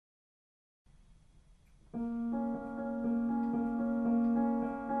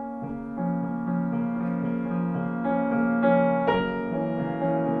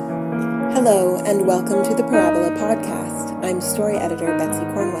Hello, and welcome to the Parabola Podcast. I'm story editor Betsy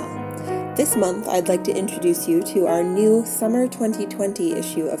Cornwell. This month, I'd like to introduce you to our new summer 2020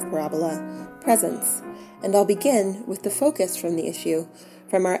 issue of Parabola, Presence, and I'll begin with the focus from the issue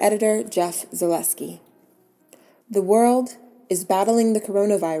from our editor, Jeff Zaleski. The world is battling the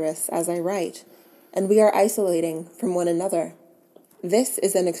coronavirus as I write, and we are isolating from one another. This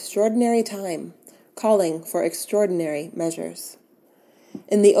is an extraordinary time, calling for extraordinary measures.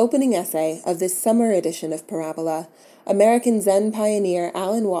 In the opening essay of this summer edition of Parabola, American Zen pioneer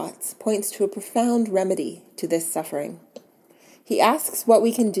Alan Watts points to a profound remedy to this suffering. He asks what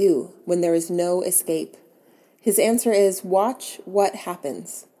we can do when there is no escape. His answer is watch what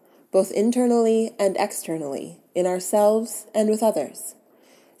happens, both internally and externally, in ourselves and with others.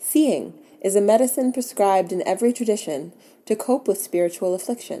 Seeing is a medicine prescribed in every tradition to cope with spiritual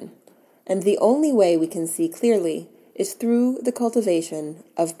affliction, and the only way we can see clearly is through the cultivation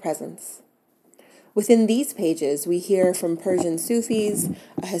of presence. Within these pages, we hear from Persian Sufis,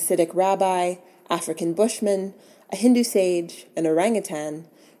 a Hasidic rabbi, African Bushmen, a Hindu sage, an orangutan,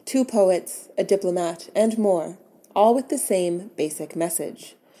 two poets, a diplomat, and more, all with the same basic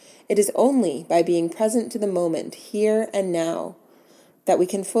message. It is only by being present to the moment, here and now, that we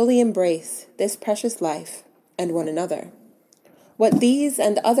can fully embrace this precious life and one another. What these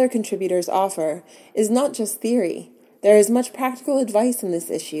and other contributors offer is not just theory. There is much practical advice in this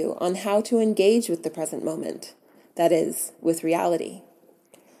issue on how to engage with the present moment, that is, with reality.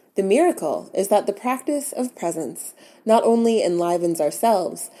 The miracle is that the practice of presence not only enlivens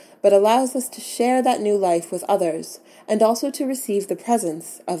ourselves, but allows us to share that new life with others, and also to receive the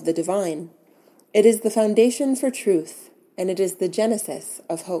presence of the divine. It is the foundation for truth, and it is the genesis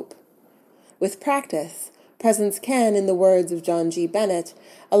of hope. With practice, presence can, in the words of John G. Bennett,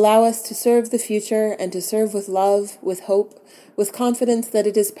 allow us to serve the future and to serve with love, with hope, with confidence that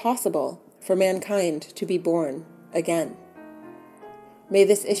it is possible for mankind to be born again. May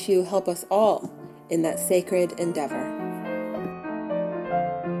this issue help us all in that sacred endeavor.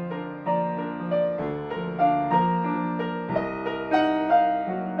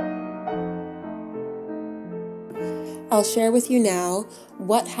 I'll share with you now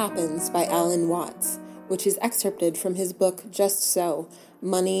What Happens by Alan Watts, which is excerpted from his book Just So,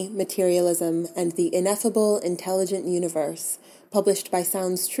 Money, Materialism, and the Ineffable Intelligent Universe, published by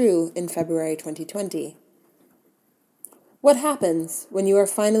Sounds True in February 2020. What happens when you are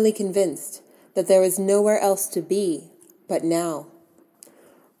finally convinced that there is nowhere else to be but now?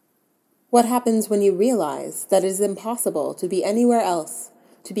 What happens when you realize that it is impossible to be anywhere else,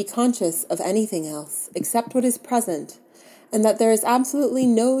 to be conscious of anything else except what is present, and that there is absolutely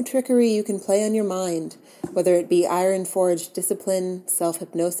no trickery you can play on your mind, whether it be iron-forged discipline,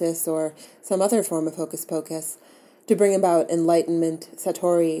 self-hypnosis, or some other form of hocus-pocus, to bring about enlightenment,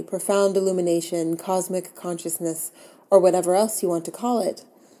 satori, profound illumination, cosmic consciousness, or whatever else you want to call it.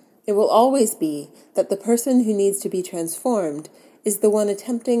 It will always be that the person who needs to be transformed is the one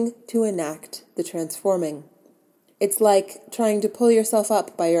attempting to enact the transforming. It's like trying to pull yourself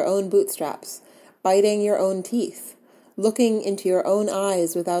up by your own bootstraps, biting your own teeth, looking into your own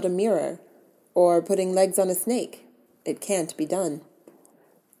eyes without a mirror, or putting legs on a snake. It can't be done.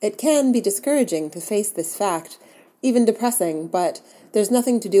 It can be discouraging to face this fact, even depressing, but there's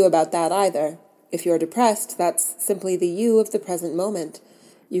nothing to do about that either. If you're depressed, that's simply the you of the present moment.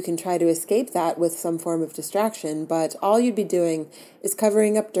 You can try to escape that with some form of distraction, but all you'd be doing is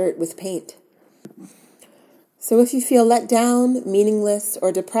covering up dirt with paint. So if you feel let down, meaningless,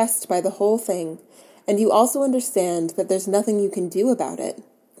 or depressed by the whole thing, and you also understand that there's nothing you can do about it,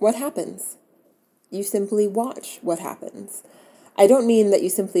 what happens? You simply watch what happens. I don't mean that you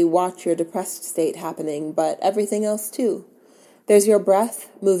simply watch your depressed state happening, but everything else too. There's your breath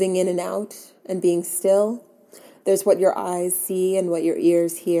moving in and out and being still. There's what your eyes see and what your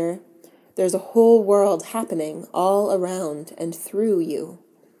ears hear. There's a whole world happening all around and through you.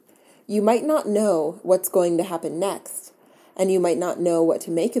 You might not know what's going to happen next, and you might not know what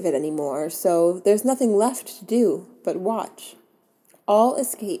to make of it anymore, so there's nothing left to do but watch. All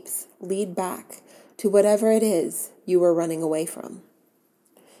escapes lead back to whatever it is you were running away from.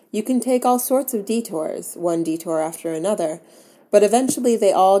 You can take all sorts of detours, one detour after another, but eventually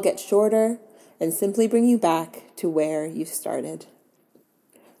they all get shorter and simply bring you back to where you started.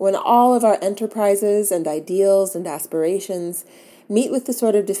 When all of our enterprises and ideals and aspirations meet with the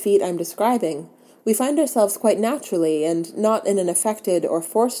sort of defeat I'm describing, we find ourselves quite naturally, and not in an affected or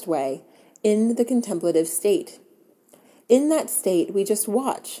forced way, in the contemplative state. In that state, we just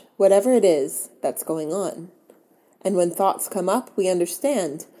watch whatever it is that's going on. And when thoughts come up, we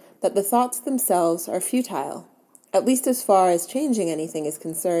understand that the thoughts themselves are futile, at least as far as changing anything is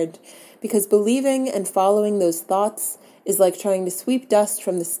concerned, because believing and following those thoughts is like trying to sweep dust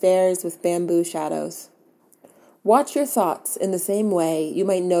from the stairs with bamboo shadows. Watch your thoughts in the same way you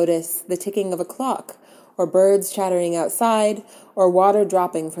might notice the ticking of a clock, or birds chattering outside, or water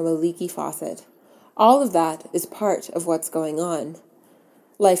dropping from a leaky faucet. All of that is part of what's going on.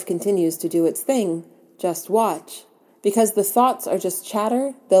 Life continues to do its thing, just watch. Because the thoughts are just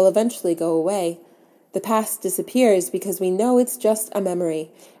chatter, they'll eventually go away. The past disappears because we know it's just a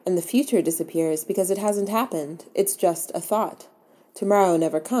memory, and the future disappears because it hasn't happened. It's just a thought. Tomorrow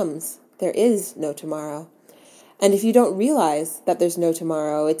never comes. There is no tomorrow. And if you don't realize that there's no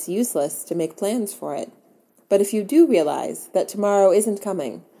tomorrow, it's useless to make plans for it. But if you do realize that tomorrow isn't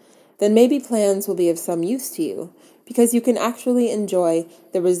coming, then maybe plans will be of some use to you, because you can actually enjoy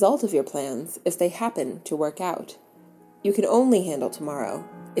the result of your plans if they happen to work out. You can only handle tomorrow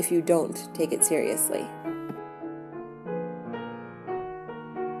if you don't take it seriously.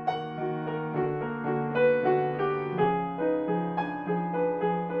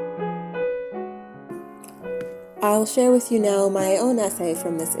 I'll share with you now my own essay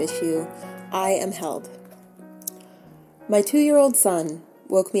from this issue, I Am Held. My 2-year-old son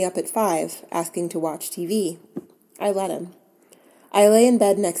woke me up at 5 asking to watch TV. I let him. I lay in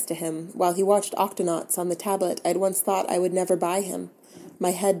bed next to him while he watched Octonauts on the tablet I'd once thought I would never buy him,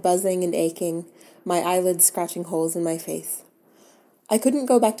 my head buzzing and aching, my eyelids scratching holes in my face. I couldn't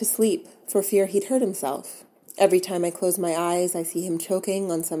go back to sleep for fear he'd hurt himself. Every time I close my eyes, I see him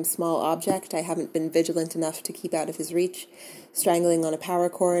choking on some small object I haven't been vigilant enough to keep out of his reach, strangling on a power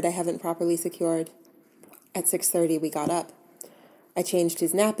cord I haven't properly secured. At 6:30, we got up. I changed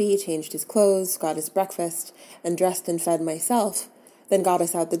his nappy, changed his clothes, got his breakfast, and dressed and fed myself, then got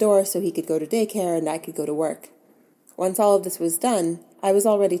us out the door so he could go to daycare and I could go to work. Once all of this was done, I was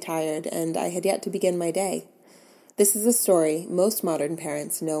already tired, and I had yet to begin my day. This is a story most modern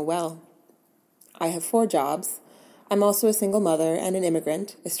parents know well. I have 4 jobs. I'm also a single mother and an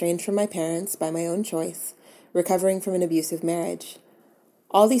immigrant, estranged from my parents by my own choice, recovering from an abusive marriage.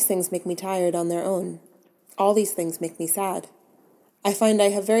 All these things make me tired on their own. All these things make me sad. I find I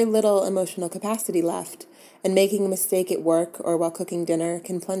have very little emotional capacity left, and making a mistake at work or while cooking dinner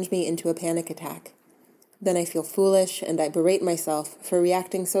can plunge me into a panic attack. Then I feel foolish, and I berate myself for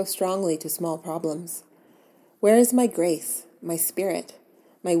reacting so strongly to small problems. Where is my grace, my spirit,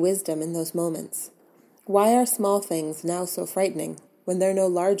 my wisdom in those moments? Why are small things now so frightening when they're no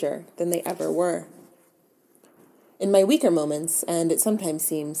larger than they ever were? In my weaker moments, and it sometimes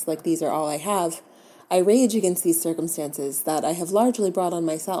seems like these are all I have, I rage against these circumstances that I have largely brought on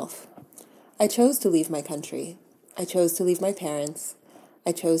myself. I chose to leave my country. I chose to leave my parents.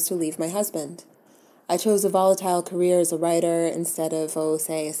 I chose to leave my husband. I chose a volatile career as a writer instead of,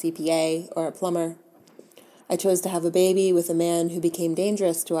 say, a CPA or a plumber. I chose to have a baby with a man who became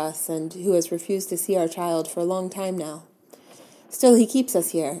dangerous to us and who has refused to see our child for a long time now. Still, he keeps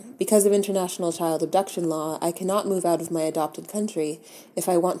us here. Because of international child abduction law, I cannot move out of my adopted country if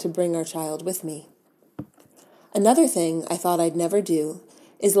I want to bring our child with me. Another thing I thought I'd never do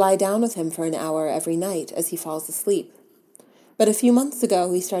is lie down with him for an hour every night as he falls asleep. But a few months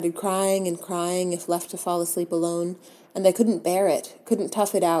ago, he started crying and crying if left to fall asleep alone, and I couldn't bear it, couldn't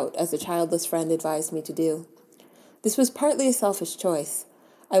tough it out as a childless friend advised me to do. This was partly a selfish choice.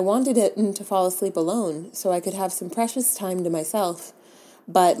 I wanted him to fall asleep alone so I could have some precious time to myself,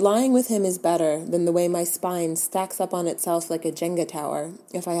 but lying with him is better than the way my spine stacks up on itself like a Jenga tower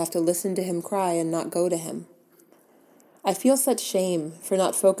if I have to listen to him cry and not go to him. I feel such shame for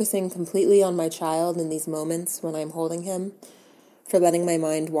not focusing completely on my child in these moments when I'm holding him, for letting my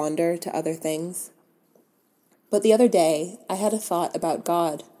mind wander to other things. But the other day, I had a thought about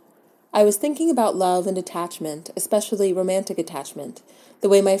God. I was thinking about love and attachment, especially romantic attachment, the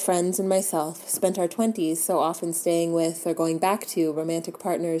way my friends and myself spent our 20s so often staying with or going back to romantic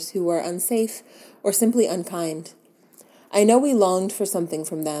partners who were unsafe or simply unkind. I know we longed for something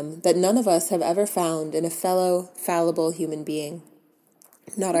from them that none of us have ever found in a fellow, fallible human being.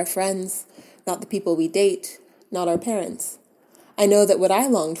 Not our friends, not the people we date, not our parents. I know that what I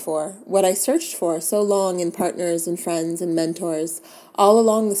longed for, what I searched for so long in partners and friends and mentors, all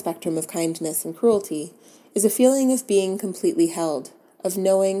along the spectrum of kindness and cruelty, is a feeling of being completely held, of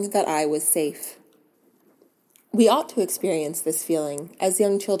knowing that I was safe. We ought to experience this feeling as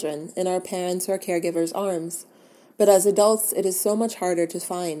young children in our parents' or caregivers' arms, but as adults it is so much harder to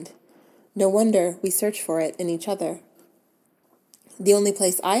find. No wonder we search for it in each other. The only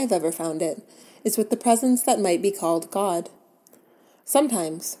place I have ever found it is with the presence that might be called God.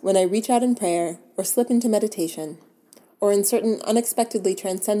 Sometimes, when I reach out in prayer or slip into meditation, or in certain unexpectedly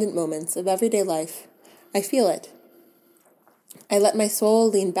transcendent moments of everyday life, I feel it, I let my soul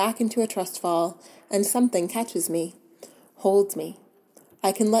lean back into a trust fall, and something catches me, holds me.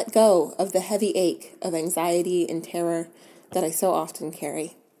 I can let go of the heavy ache of anxiety and terror that I so often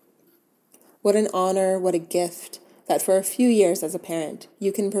carry. What an honor, what a gift, that for a few years as a parent,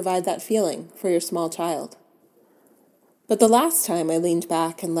 you can provide that feeling for your small child. But the last time I leaned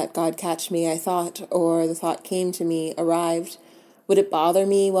back and let God catch me, I thought, or the thought came to me, arrived, would it bother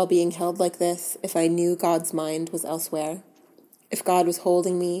me while being held like this if I knew God's mind was elsewhere? If God was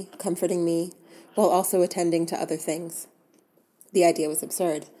holding me, comforting me, while also attending to other things? The idea was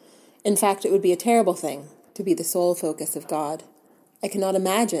absurd. In fact, it would be a terrible thing to be the sole focus of God. I cannot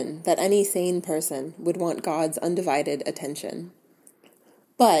imagine that any sane person would want God's undivided attention.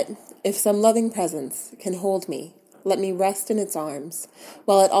 But if some loving presence can hold me, let me rest in its arms,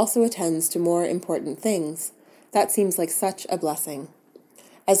 while it also attends to more important things, that seems like such a blessing.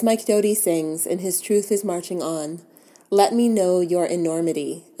 As Mike Doughty sings in his Truth is Marching On, let me know your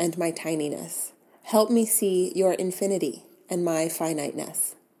enormity and my tininess. Help me see your infinity and my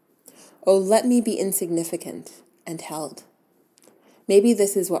finiteness. Oh, let me be insignificant and held. Maybe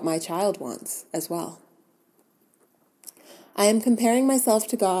this is what my child wants as well. I am comparing myself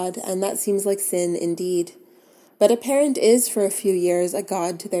to God, and that seems like sin indeed. But a parent is, for a few years, a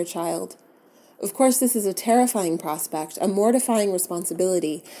God to their child. Of course, this is a terrifying prospect, a mortifying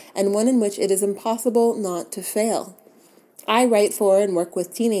responsibility, and one in which it is impossible not to fail. I write for and work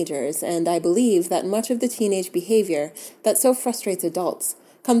with teenagers, and I believe that much of the teenage behavior that so frustrates adults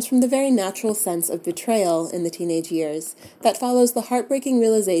comes from the very natural sense of betrayal in the teenage years that follows the heartbreaking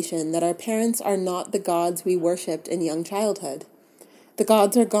realization that our parents are not the gods we worshipped in young childhood. The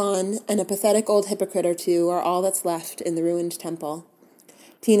gods are gone, and a pathetic old hypocrite or two are all that's left in the ruined temple.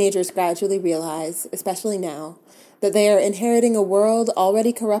 Teenagers gradually realize, especially now, that they are inheriting a world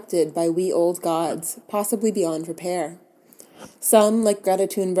already corrupted by we old gods, possibly beyond repair. Some, like Greta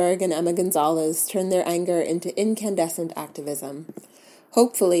Thunberg and Emma Gonzalez, turn their anger into incandescent activism.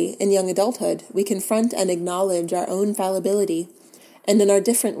 Hopefully, in young adulthood, we confront and acknowledge our own fallibility, and in our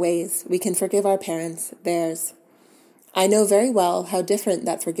different ways, we can forgive our parents theirs. I know very well how different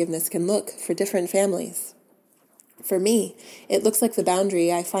that forgiveness can look for different families. For me, it looks like the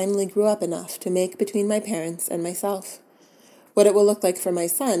boundary I finally grew up enough to make between my parents and myself. What it will look like for my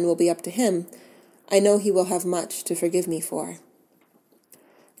son will be up to him. I know he will have much to forgive me for.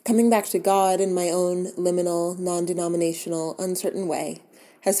 Coming back to God in my own liminal, non-denominational, uncertain way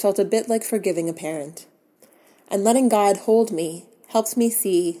has felt a bit like forgiving a parent. And letting God hold me helps me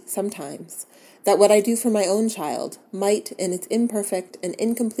see, sometimes, that what I do for my own child might, in its imperfect and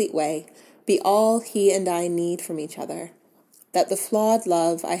incomplete way, be all he and I need from each other. That the flawed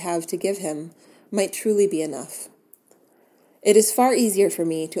love I have to give him might truly be enough. It is far easier for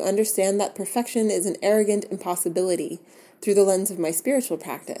me to understand that perfection is an arrogant impossibility through the lens of my spiritual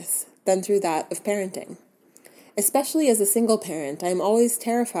practice than through that of parenting. Especially as a single parent, I am always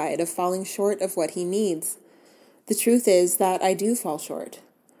terrified of falling short of what he needs. The truth is that I do fall short.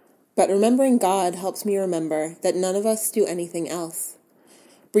 But remembering God helps me remember that none of us do anything else.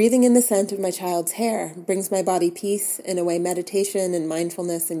 Breathing in the scent of my child's hair brings my body peace in a way meditation and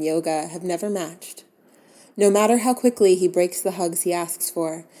mindfulness and yoga have never matched. No matter how quickly he breaks the hugs he asks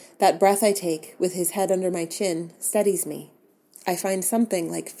for, that breath I take with his head under my chin steadies me. I find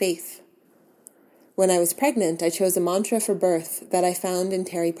something like faith. When I was pregnant, I chose a mantra for birth that I found in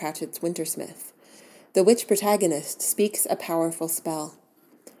Terry Pratchett's Wintersmith, the witch protagonist speaks a powerful spell.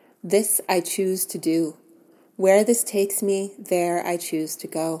 This I choose to do. Where this takes me, there I choose to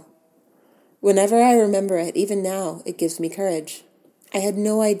go. Whenever I remember it, even now, it gives me courage. I had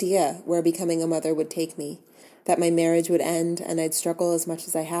no idea where becoming a mother would take me, that my marriage would end and I'd struggle as much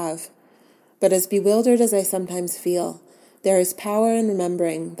as I have. But as bewildered as I sometimes feel, there is power in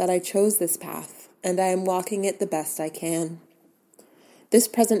remembering that I chose this path and I am walking it the best I can. This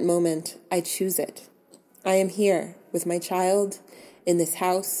present moment, I choose it. I am here with my child, in this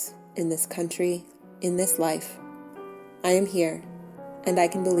house, in this country, in this life. I am here, and I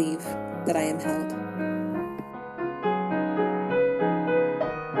can believe that I am held.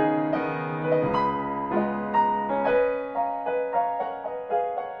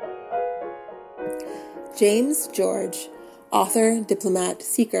 James George, author, diplomat,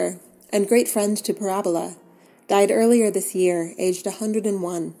 seeker, and great friend to Parabola, died earlier this year, aged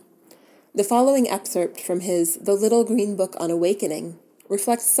 101. The following excerpt from his The Little Green Book on Awakening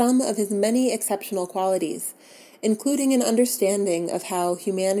reflects some of his many exceptional qualities, including an understanding of how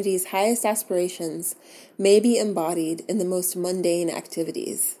humanity's highest aspirations may be embodied in the most mundane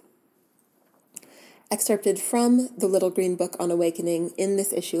activities. excerpted from the Little Green Book on Awakening in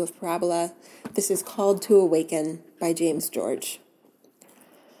this issue of Parabola. This is Called to Awaken by James George.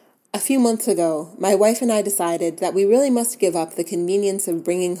 A few months ago, my wife and I decided that we really must give up the convenience of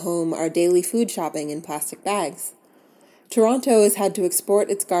bringing home our daily food shopping in plastic bags. Toronto has had to export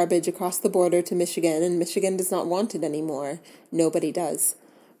its garbage across the border to Michigan, and Michigan does not want it anymore. Nobody does.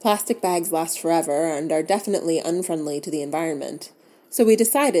 Plastic bags last forever and are definitely unfriendly to the environment. So we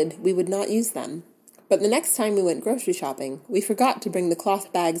decided we would not use them. But the next time we went grocery shopping, we forgot to bring the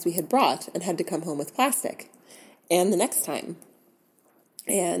cloth bags we had brought and had to come home with plastic. And the next time.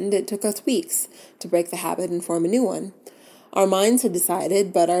 And it took us weeks to break the habit and form a new one. Our minds had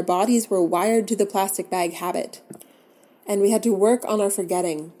decided, but our bodies were wired to the plastic bag habit. And we had to work on our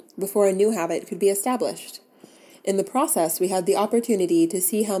forgetting before a new habit could be established. In the process, we had the opportunity to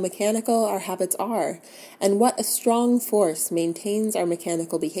see how mechanical our habits are and what a strong force maintains our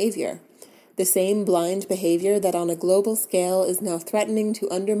mechanical behavior. The same blind behavior that on a global scale is now threatening to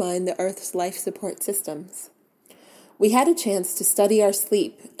undermine the Earth's life support systems. We had a chance to study our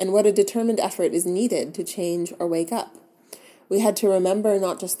sleep and what a determined effort is needed to change or wake up. We had to remember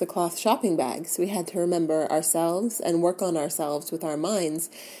not just the cloth shopping bags, we had to remember ourselves and work on ourselves with our minds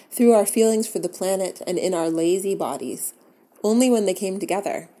through our feelings for the planet and in our lazy bodies. Only when they came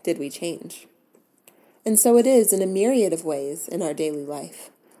together did we change. And so it is in a myriad of ways in our daily life.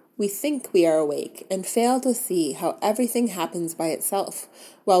 We think we are awake and fail to see how everything happens by itself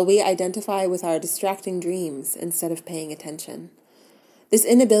while we identify with our distracting dreams instead of paying attention. This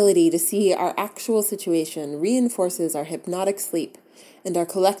inability to see our actual situation reinforces our hypnotic sleep and our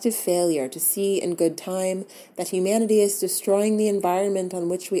collective failure to see in good time that humanity is destroying the environment on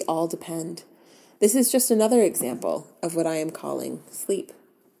which we all depend. This is just another example of what I am calling sleep.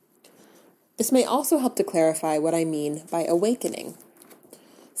 This may also help to clarify what I mean by awakening.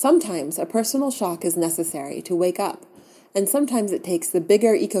 Sometimes a personal shock is necessary to wake up, and sometimes it takes the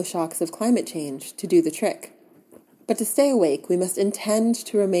bigger eco-shocks of climate change to do the trick. But to stay awake, we must intend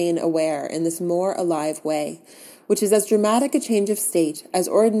to remain aware in this more alive way, which is as dramatic a change of state as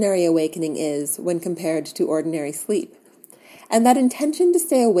ordinary awakening is when compared to ordinary sleep. And that intention to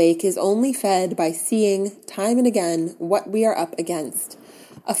stay awake is only fed by seeing, time and again, what we are up against.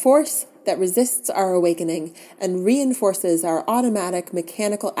 A force that resists our awakening and reinforces our automatic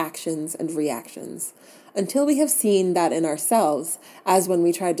mechanical actions and reactions, until we have seen that in ourselves, as when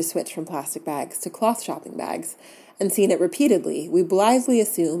we tried to switch from plastic bags to cloth shopping bags, and seen it repeatedly, we blithely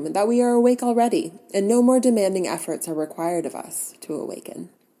assume that we are awake already, and no more demanding efforts are required of us to awaken.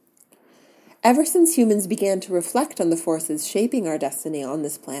 Ever since humans began to reflect on the forces shaping our destiny on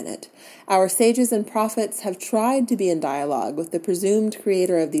this planet, our sages and prophets have tried to be in dialogue with the presumed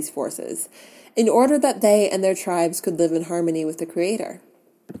creator of these forces, in order that they and their tribes could live in harmony with the creator.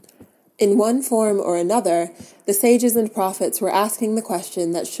 In one form or another, the sages and prophets were asking the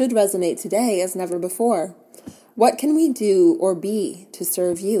question that should resonate today as never before. What can we do or be to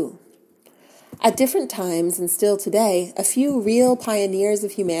serve you? At different times, and still today, a few real pioneers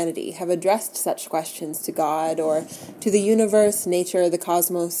of humanity have addressed such questions to God or to the universe, nature, the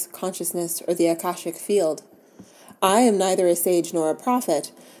cosmos, consciousness, or the Akashic field. I am neither a sage nor a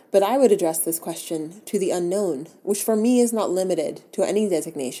prophet, but I would address this question to the unknown, which for me is not limited to any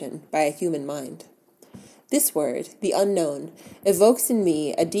designation by a human mind. This word, the unknown, evokes in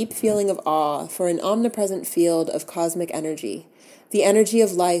me a deep feeling of awe for an omnipresent field of cosmic energy, the energy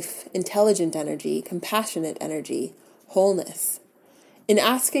of life, intelligent energy, compassionate energy, wholeness. In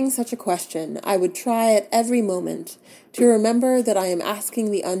asking such a question, I would try at every moment to remember that I am asking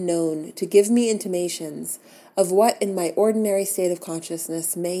the unknown to give me intimations of what in my ordinary state of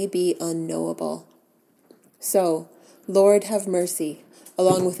consciousness may be unknowable. So, Lord have mercy,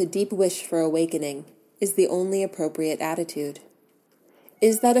 along with a deep wish for awakening, is the only appropriate attitude.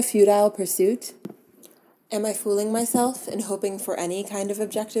 Is that a futile pursuit? Am I fooling myself in hoping for any kind of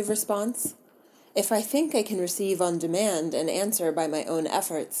objective response? If I think I can receive on demand an answer by my own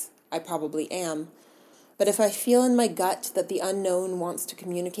efforts, I probably am. But if I feel in my gut that the unknown wants to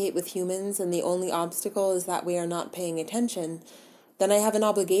communicate with humans and the only obstacle is that we are not paying attention, then I have an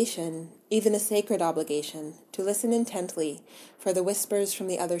obligation, even a sacred obligation, to listen intently for the whispers from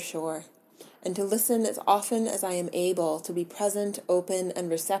the other shore, and to listen as often as I am able to be present, open, and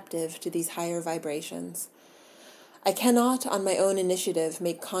receptive to these higher vibrations. I cannot, on my own initiative,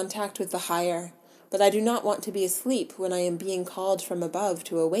 make contact with the higher, but I do not want to be asleep when I am being called from above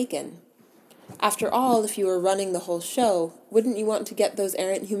to awaken. After all, if you were running the whole show, wouldn't you want to get those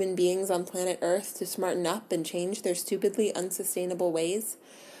errant human beings on planet Earth to smarten up and change their stupidly unsustainable ways?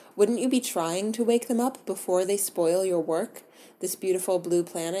 Wouldn't you be trying to wake them up before they spoil your work, this beautiful blue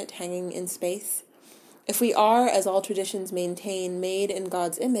planet hanging in space? If we are, as all traditions maintain, made in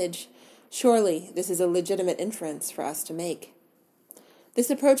God's image, surely this is a legitimate inference for us to make. This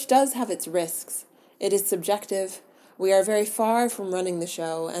approach does have its risks. It is subjective. We are very far from running the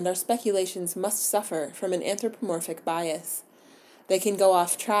show, and our speculations must suffer from an anthropomorphic bias. They can go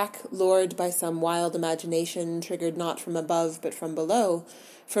off track, lured by some wild imagination triggered not from above but from below,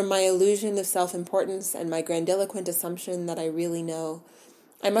 from my illusion of self-importance and my grandiloquent assumption that I really know.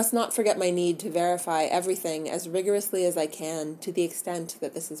 I must not forget my need to verify everything as rigorously as I can to the extent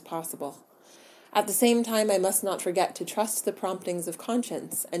that this is possible. At the same time, I must not forget to trust the promptings of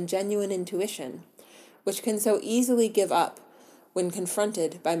conscience and genuine intuition, which can so easily give up when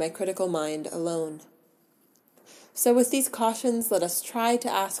confronted by my critical mind alone. So with these cautions, let us try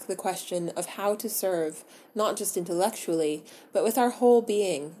to ask the question of how to serve, not just intellectually, but with our whole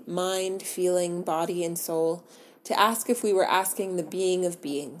being, mind, feeling, body, and soul, to ask if we were asking the being of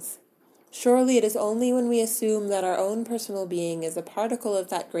beings. Surely it is only when we assume that our own personal being is a particle of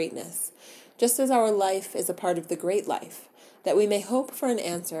that greatness, just as our life is a part of the great life, that we may hope for an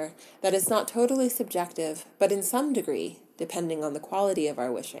answer that is not totally subjective, but in some degree, depending on the quality of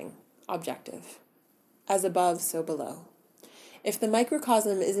our wishing, objective. As above, so below. If the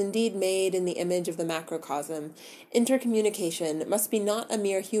microcosm is indeed made in the image of the macrocosm, intercommunication must be not a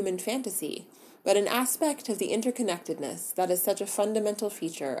mere human fantasy, but an aspect of the interconnectedness that is such a fundamental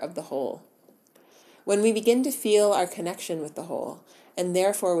feature of the whole. When we begin to feel our connection with the whole, and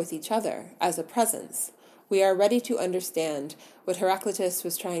therefore with each other, as a presence, we are ready to understand what Heraclitus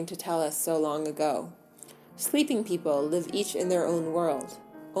was trying to tell us so long ago. Sleeping people live each in their own world.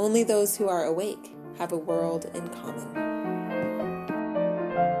 Only those who are awake have a world in common.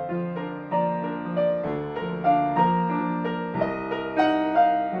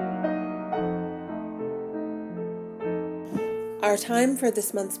 Our time for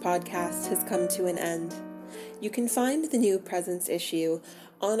this month's podcast has come to an end. You can find the new Presence issue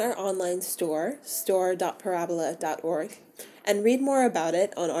on our online store, store.parabola.org, and read more about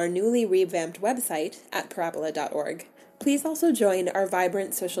it on our newly revamped website at parabola.org. Please also join our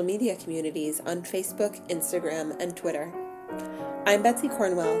vibrant social media communities on Facebook, Instagram, and Twitter. I'm Betsy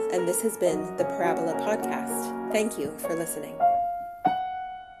Cornwell, and this has been the Parabola Podcast. Thank you for listening.